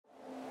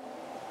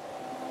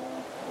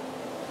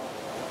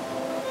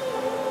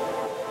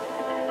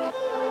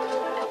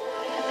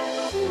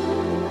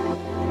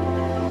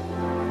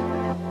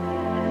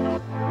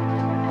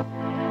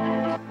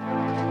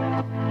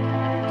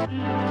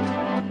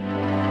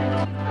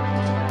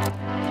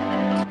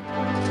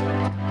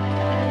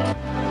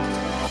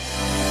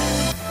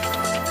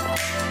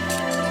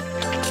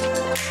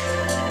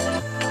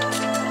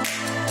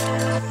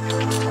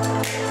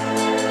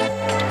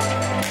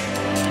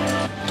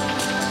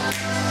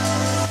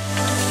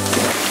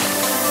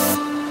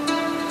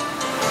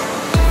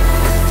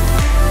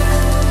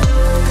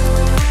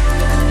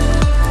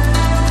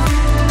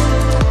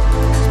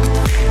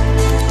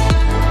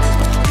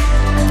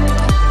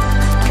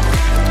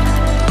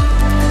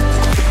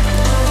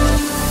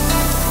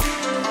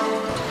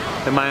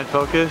Am I in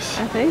focus?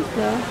 I think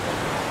so.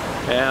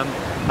 Am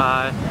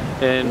I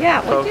in focus?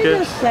 Yeah, what you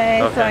just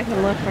say okay. so I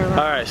can look around.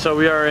 Alright, so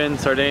we are in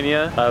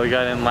Sardinia. We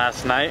got in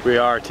last night. We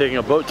are taking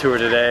a boat tour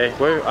today.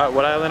 Where?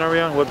 What island are we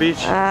on? What beach?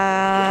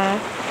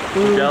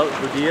 Udella?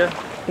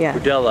 Yeah.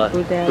 Udella.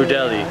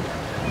 Udeli.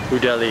 Yeah.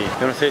 Udeli.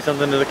 You want to say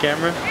something to the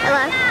camera?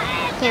 Hello,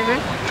 camera.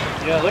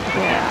 Yeah, look.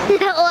 Yeah.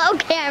 Hello,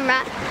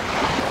 camera.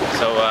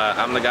 So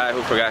I'm the guy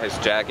who forgot his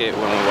jacket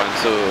when we went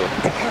to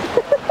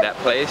that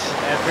place.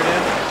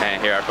 Amsterdam?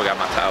 And here I forgot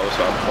my towel,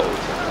 so I'm cold.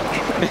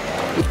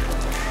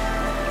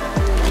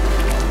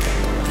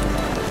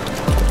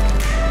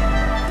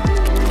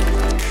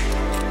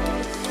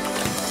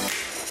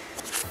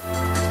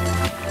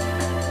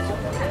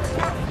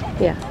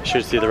 Yeah. You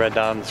should see the red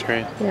dot on the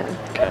screen. Yeah.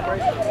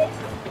 Okay.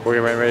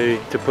 We're getting ready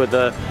to put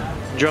the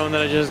drone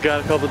that I just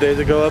got a couple days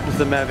ago up. It's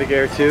the Mavic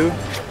Air 2.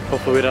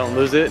 Hopefully we don't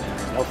lose it.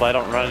 Hopefully I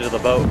don't run into the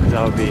boat because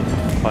that would be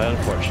quite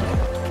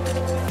unfortunate.